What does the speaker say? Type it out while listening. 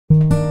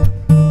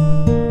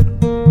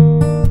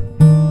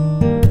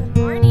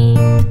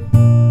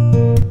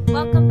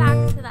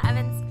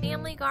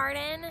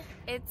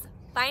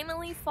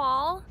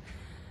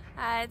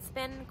It's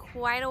been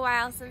quite a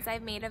while since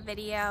I've made a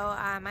video.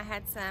 I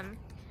had some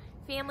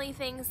family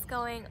things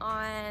going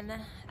on.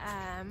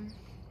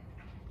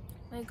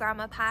 My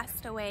grandma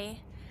passed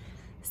away,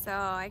 so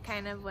I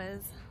kind of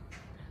was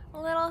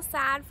a little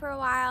sad for a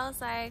while,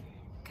 so I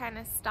kind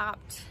of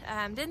stopped.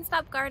 Didn't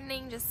stop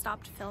gardening, just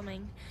stopped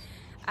filming.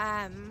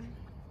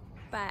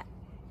 But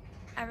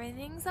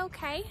everything's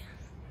okay.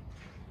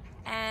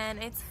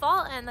 And it's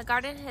fall and the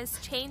garden has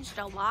changed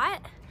a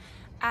lot.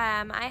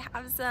 I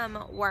have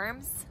some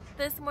worms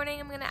this morning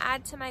I'm gonna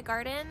add to my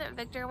garden.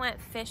 Victor went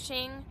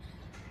fishing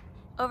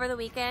over the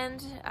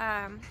weekend.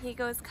 He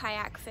goes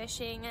kayak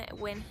fishing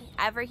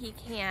whenever he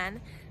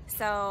can.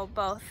 So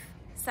both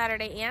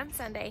Saturday and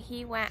Sunday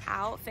he went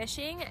out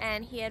fishing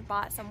and he had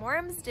bought some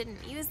worms,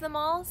 didn't use them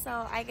all,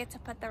 so I get to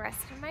put the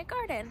rest in my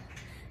garden.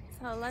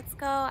 So let's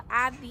go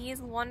add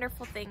these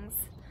wonderful things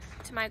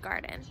to my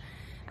garden.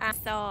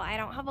 So I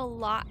don't have a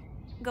lot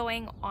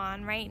going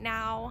on right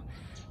now.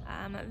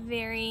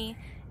 Very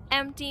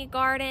empty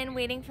garden,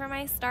 waiting for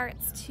my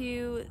starts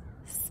to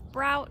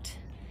sprout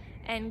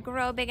and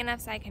grow big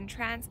enough so I can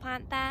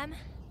transplant them.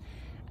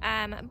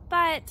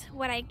 But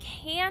what I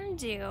can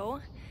do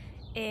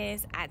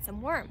is add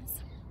some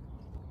worms.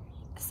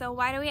 So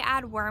why do we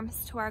add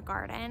worms to our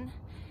garden?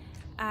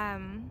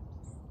 I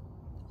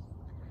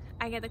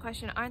get the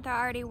question, aren't there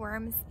already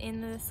worms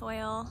in the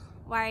soil?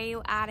 Why are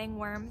you adding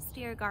worms to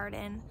your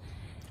garden?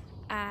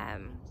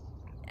 And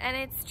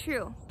it's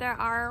true, there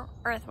are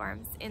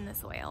earthworms in the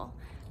soil,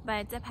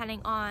 but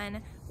depending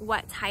on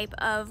what type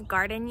of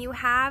garden you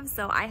have.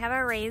 So I have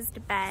a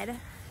raised bed,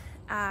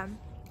 and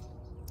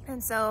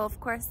so of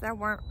course there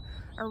weren't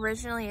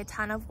originally a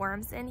ton of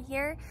worms in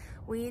here.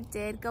 We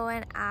did go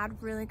and add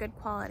really good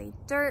quality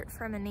dirt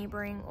from a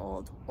neighboring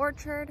old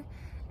orchard,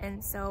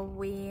 and so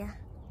we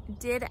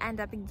did end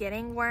up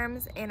getting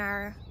worms in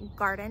our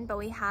garden, but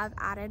we have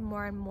added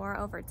more and more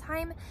over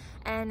time.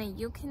 And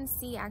you can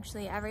see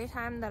actually every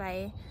time that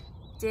I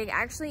dig,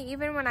 actually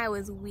even when I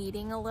was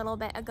weeding a little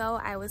bit ago,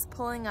 I was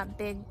pulling up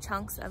big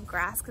chunks of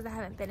grass because I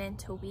haven't been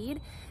into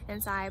weed,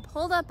 and so I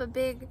pulled up a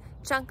big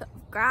chunk of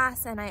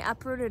grass and I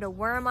uprooted a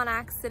worm on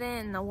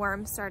accident and the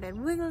worm started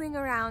wiggling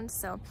around.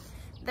 So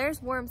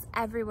there's worms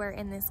everywhere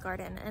in this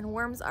garden, and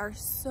worms are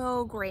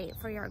so great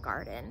for your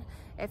garden.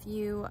 If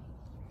you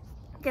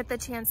get the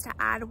chance to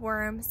add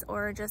worms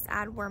or just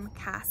add worm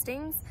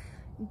castings,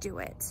 do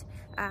it.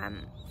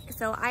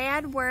 So I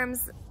add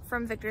worms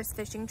from Victor's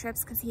fishing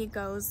trips because he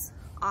goes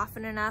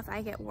often enough.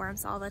 I get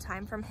worms all the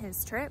time from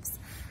his trips.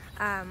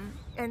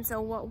 And so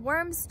what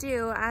worms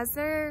do, as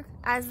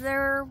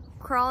they're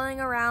crawling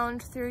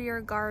around through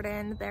your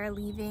garden, they're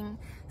leaving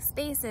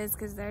spaces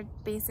because they're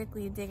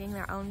basically digging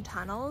their own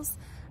tunnels.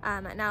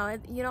 Now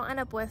you don't end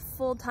up with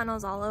full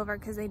tunnels all over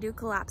because they do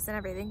collapse and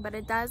everything, but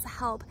it does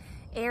help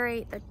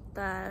aerate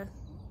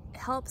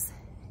helps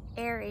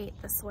aerate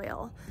the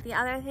soil. The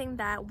other thing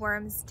that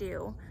worms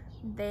do,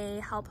 they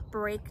help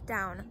break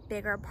down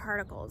bigger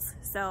particles.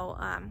 So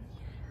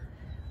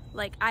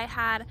like I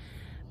had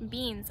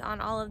beans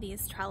on all of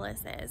these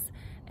trellises,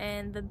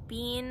 and the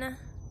bean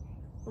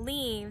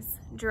leaves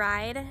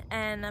dried,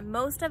 and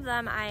most of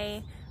them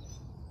I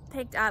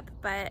picked up,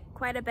 but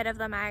quite a bit of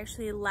them I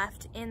actually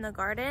left in the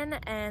garden.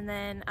 And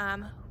then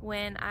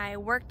when I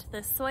worked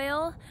the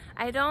soil,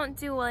 I don't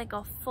do like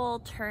a full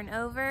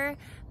turnover,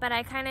 but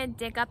I kind of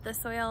dig up the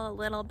soil a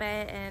little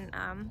bit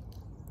and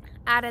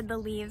added the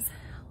leaves,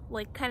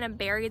 like kind of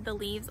buried the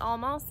leaves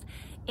almost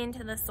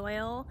into the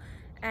soil,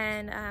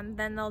 and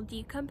then they'll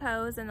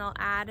decompose and they'll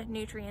add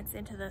nutrients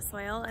into the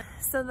soil.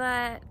 So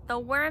the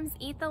worms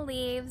eat the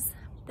leaves,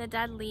 the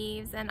dead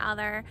leaves and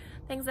other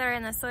things that are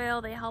in the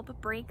soil. They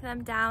help break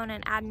them down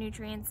and add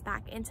nutrients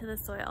back into the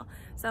soil.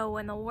 So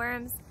when the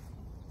worms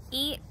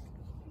eat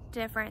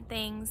different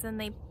things, and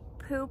they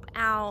poop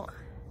out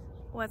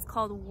what's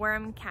called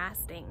worm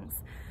castings.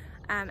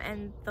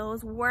 And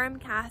those worm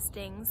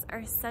castings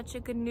are such a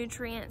good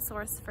nutrient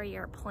source for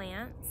your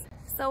plants.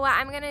 So what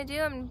I'm gonna do,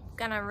 I'm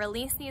gonna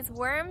release these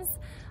worms.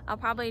 I'll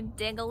probably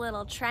dig a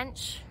little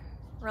trench,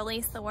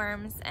 release the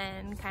worms,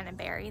 and kind of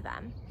bury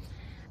them.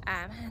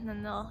 And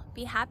then they'll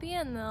be happy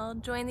and they'll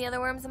join the other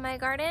worms in my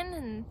garden,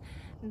 and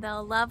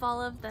they'll love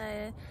all of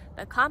the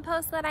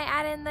compost that I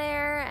add in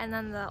there, and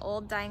then the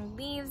old dying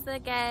leaves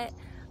that get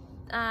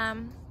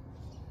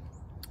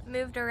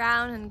moved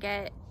around and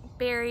get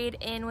buried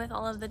in with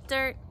all of the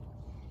dirt.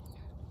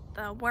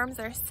 The worms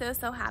are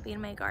so happy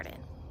in my garden.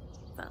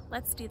 So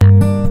let's do that.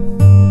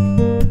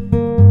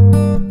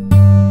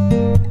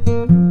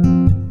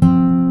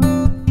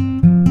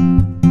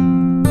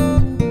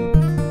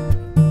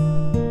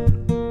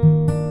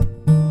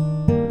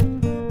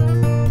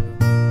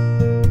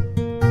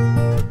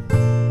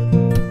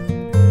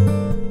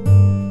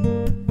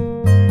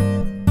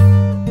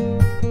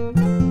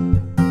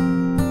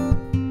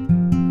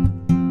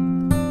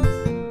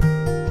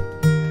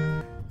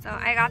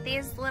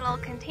 These little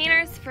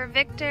containers for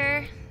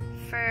Victor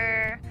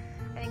for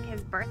I think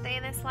his birthday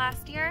this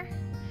last year,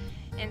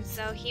 and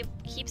so he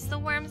keeps the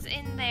worms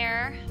in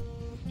there.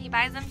 He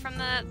buys them from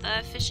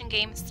the fish and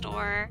game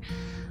store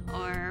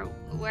or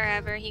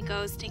wherever he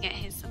goes to get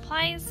his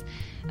supplies.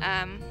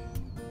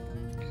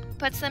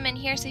 Puts them in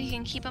here so he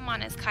can keep them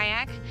on his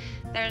kayak.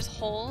 There's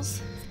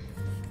holes,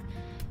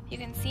 you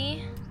can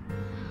see.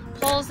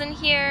 Holes in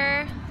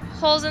here,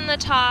 holes in the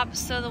top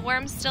so the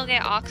worms still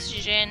get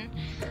oxygen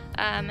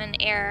and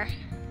air.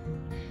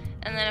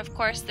 And then of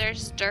course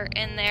there's dirt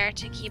in there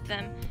to keep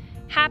them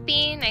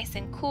happy, nice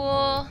and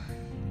cool.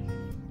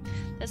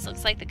 This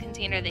looks like the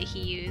container that he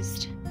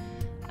used.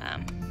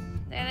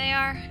 There they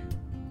are.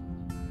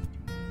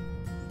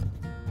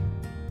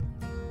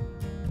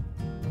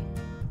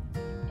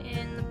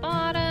 In the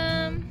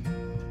bottom.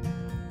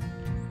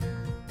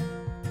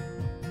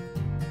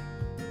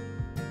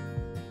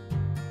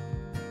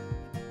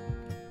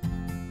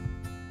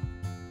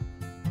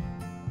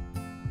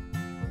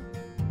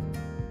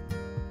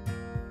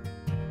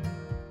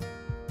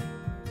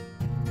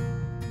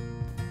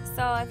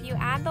 So if you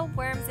add the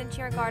worms into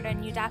your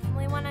garden, you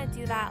definitely want to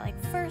do that like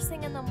first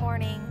thing in the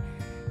morning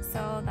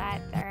so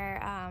that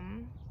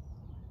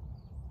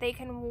they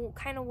can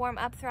kind of warm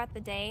up throughout the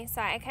day.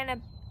 So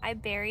I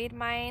buried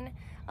mine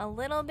a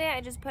little bit.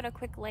 I just put a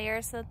quick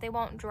layer so that they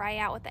won't dry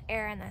out with the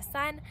air and the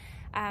sun.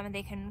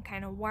 They can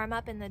kind of warm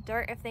up in the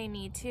dirt if they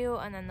need to,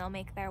 and then they'll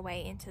make their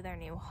way into their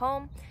new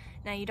home.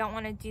 Now you don't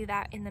want to do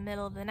that in the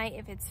middle of the night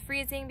if it's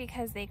freezing,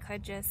 because they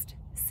could just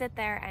sit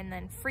there and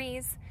then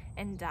freeze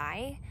and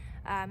die.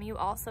 You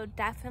also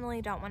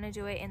definitely don't want to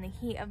do it in the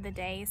heat of the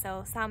day.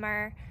 So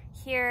summer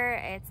here,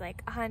 it's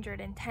like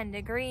 110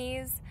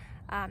 degrees.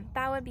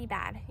 That would be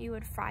bad. You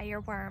would fry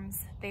your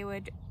worms. They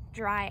would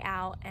dry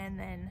out, and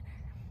then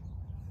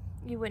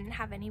you wouldn't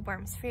have any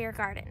worms for your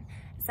garden.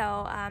 So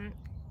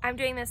I'm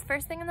doing this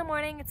first thing in the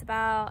morning. It's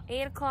about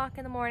 8 o'clock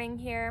in the morning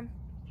here.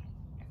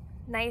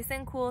 Nice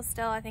and cool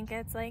still. I think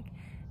it's like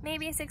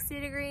maybe 60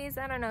 degrees.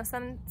 I don't know.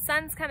 Some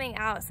sun's coming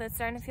out, so it's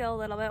starting to feel a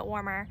little bit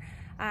warmer.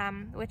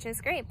 Which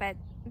is great, but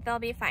they'll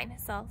be fine.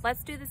 So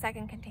let's do the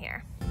second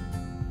container.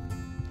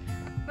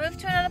 Move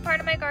to another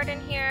part of my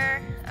garden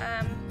here.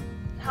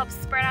 Helps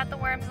spread out the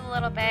worms a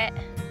little bit.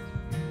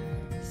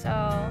 So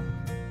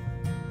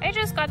I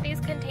just got these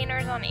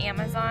containers on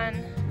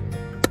Amazon.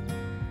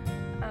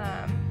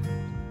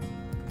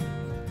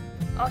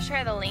 I'll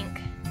share the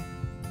link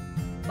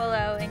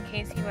below in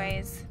case you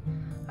guys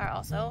are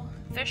also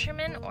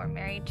fishermen or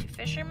married to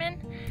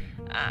fishermen.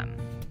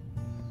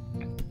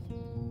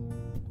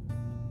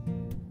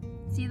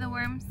 See the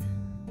worms?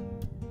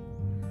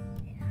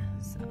 Yeah,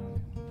 so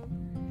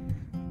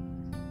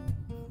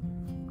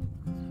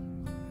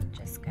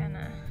just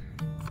gonna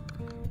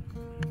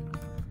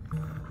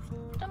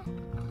dump.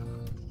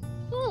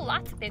 Ooh,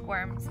 lots of big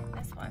worms in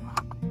this one.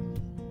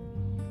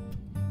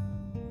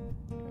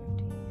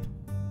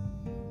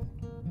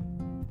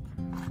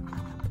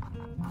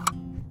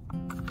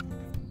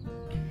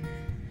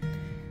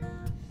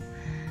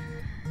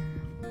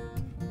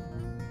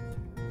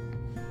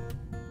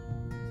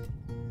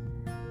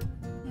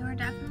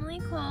 Definitely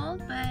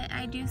cold, but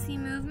I do see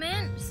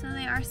movement, so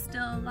they are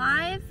still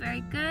alive. Very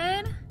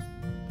good.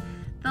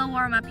 They'll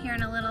warm up here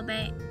in a little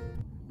bit,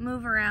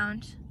 move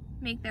around,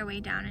 make their way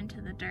down into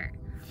the dirt.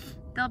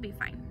 They'll be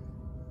fine.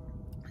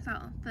 So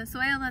the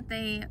soil that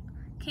they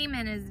came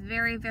in is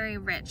very, very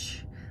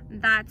rich.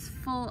 That's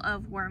full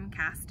of worm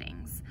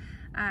castings.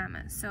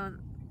 So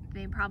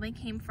they probably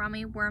came from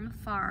a worm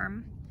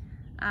farm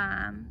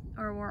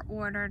or were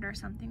ordered or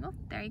something. Oh,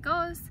 there he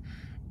goes.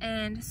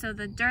 And so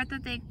the dirt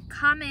that they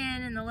come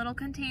in the little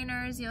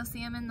containers, you'll see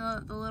them in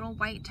the little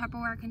white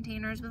Tupperware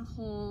containers with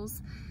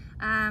holes,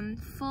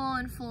 full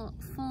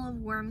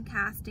of worm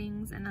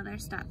castings and other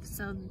stuff.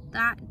 So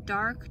that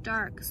dark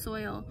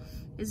soil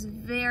is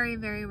very,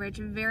 very rich,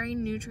 very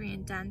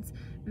nutrient dense,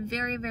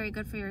 very, very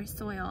good for your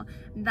soil.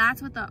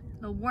 That's what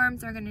the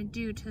worms are gonna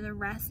do to the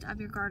rest of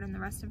your garden, the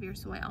rest of your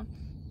soil.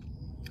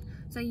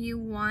 So you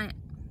want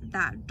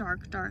that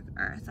dark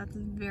earth. That's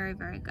very,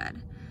 very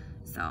good.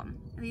 So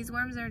these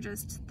worms are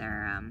just,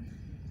 I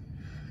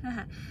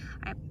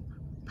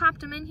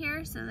popped them in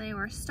here so they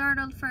were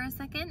startled for a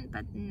second,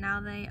 but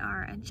now they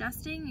are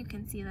adjusting. You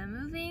can see them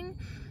moving.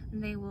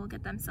 They will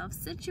get themselves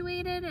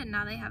situated, and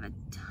now they have a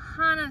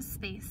ton of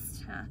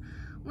space to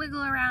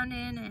wiggle around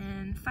in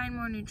and find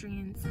more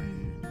nutrients.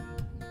 And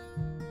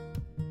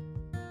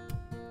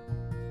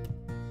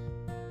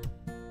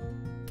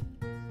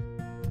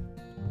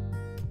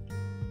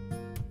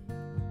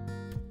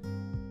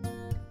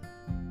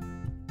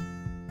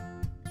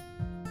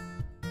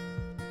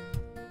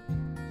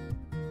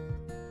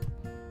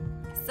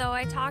so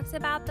I talked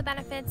about the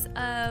benefits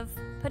of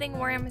putting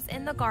worms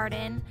in the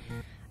garden.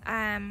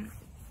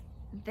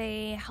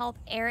 They help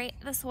aerate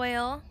the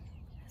soil.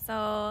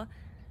 So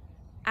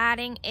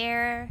adding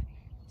air,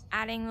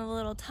 adding the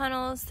little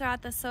tunnels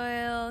throughout the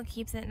soil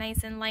keeps it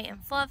nice and light and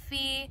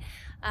fluffy,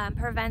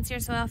 prevents your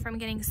soil from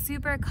getting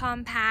super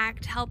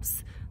compact,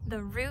 helps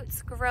the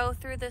roots grow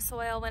through the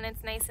soil when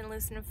it's nice and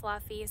loose and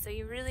fluffy. So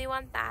you really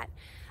want that.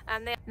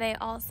 They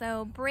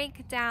also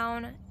break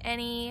down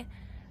any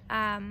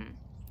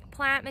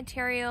plant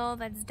material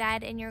that's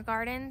dead in your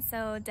garden,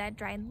 so dead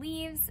dried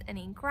leaves,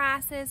 any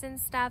grasses and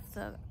stuff,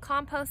 the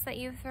compost that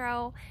you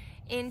throw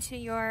into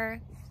your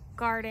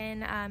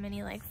garden,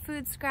 any like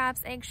food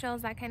scraps,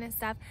 eggshells, that kind of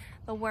stuff,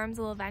 the worms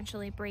will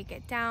eventually break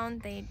it down.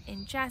 They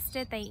ingest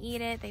it, they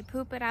eat it, they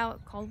poop it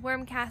out, called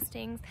worm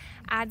castings.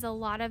 Adds a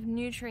lot of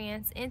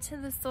nutrients into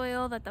the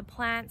soil that the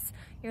plants,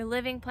 your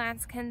living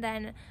plants, can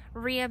then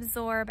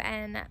reabsorb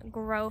and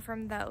grow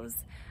from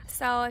those.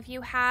 So if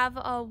you have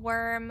a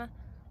worm,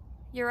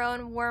 your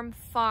own worm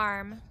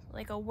farm,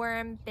 like a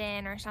worm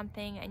bin or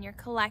something, and you're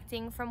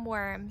collecting from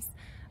worms,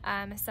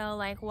 so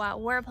like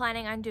what we're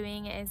planning on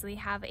doing is we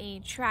have a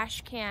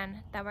trash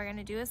can that we're going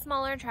to do, a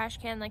smaller trash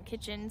can, like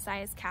kitchen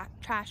size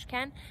trash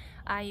can.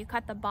 You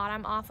cut the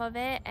bottom off of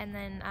it and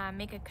then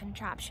make a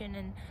contraption,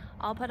 and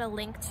I'll put a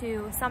link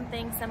to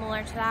something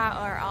similar to that,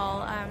 or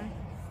I'll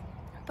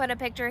put a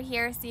picture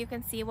here so you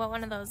can see what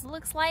one of those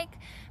looks like.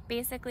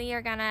 Basically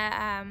you're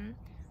gonna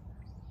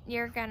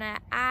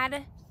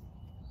add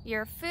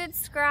your food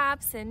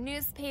scraps and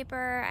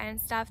newspaper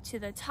and stuff to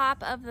the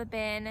top of the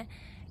bin.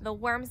 The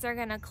worms are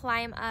gonna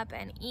climb up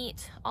and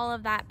eat all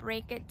of that,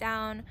 break it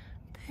down,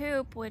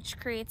 poop, which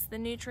creates the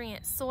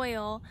nutrient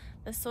soil.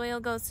 The soil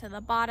goes to the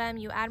bottom,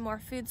 you add more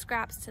food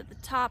scraps to the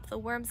top, the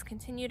worms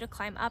continue to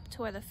climb up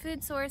to where the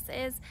food source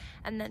is,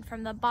 and then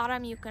from the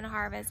bottom you can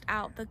harvest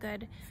out the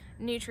good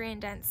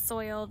nutrient-dense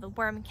soil, the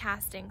worm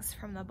castings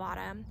from the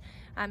bottom.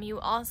 You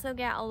also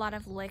get a lot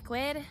of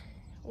liquid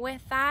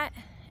with that,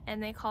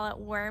 and they call it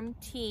worm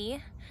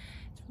tea.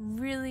 It's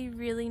really,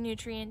 really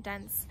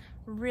nutrient-dense,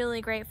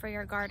 really great for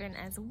your garden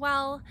as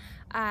well.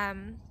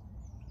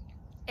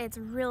 It's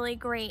really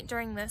great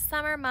during the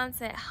summer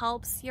months. It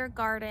helps your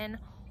garden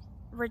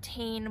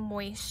retain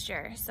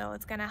moisture, so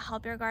it's gonna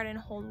help your garden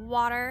hold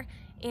water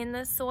in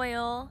the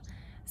soil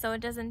so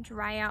it doesn't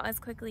dry out as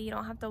quickly. You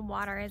don't have to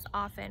water as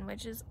often,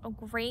 which is a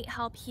great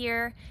help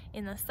here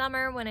in the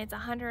summer when it's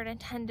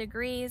 110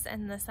 degrees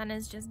and the sun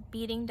is just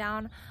beating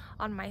down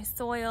on my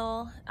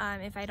soil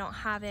if I don't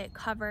have it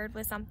covered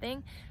with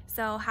something.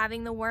 So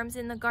having the worms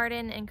in the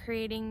garden and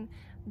creating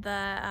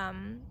their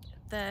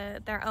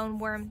own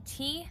worm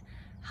tea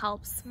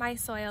helps my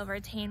soil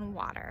retain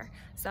water.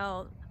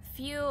 So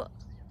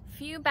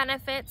few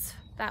benefits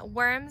that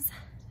worms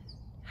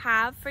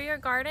have for your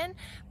garden,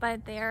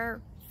 but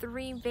they're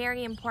 3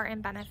 very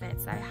important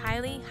benefits. I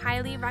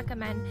highly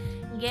recommend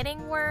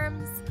getting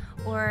worms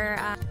or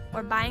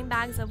buying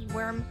bags of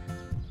worm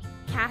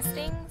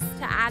castings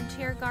to add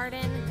to your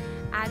garden.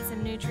 Add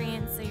some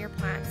nutrients so your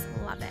plants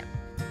love it.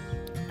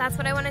 That's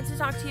what I wanted to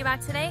talk to you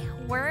about today.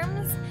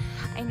 Worms.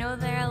 I know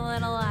they're a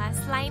little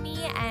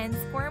slimy and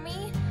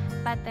squirmy,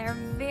 but they're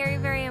very,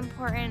 very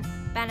important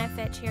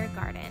benefit to your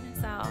garden.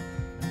 So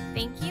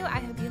thank you. I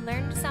hope you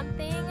learned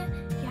something.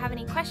 If you have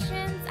any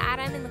questions, add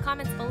them in the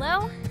comments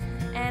below,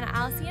 and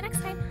I'll see you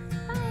next time.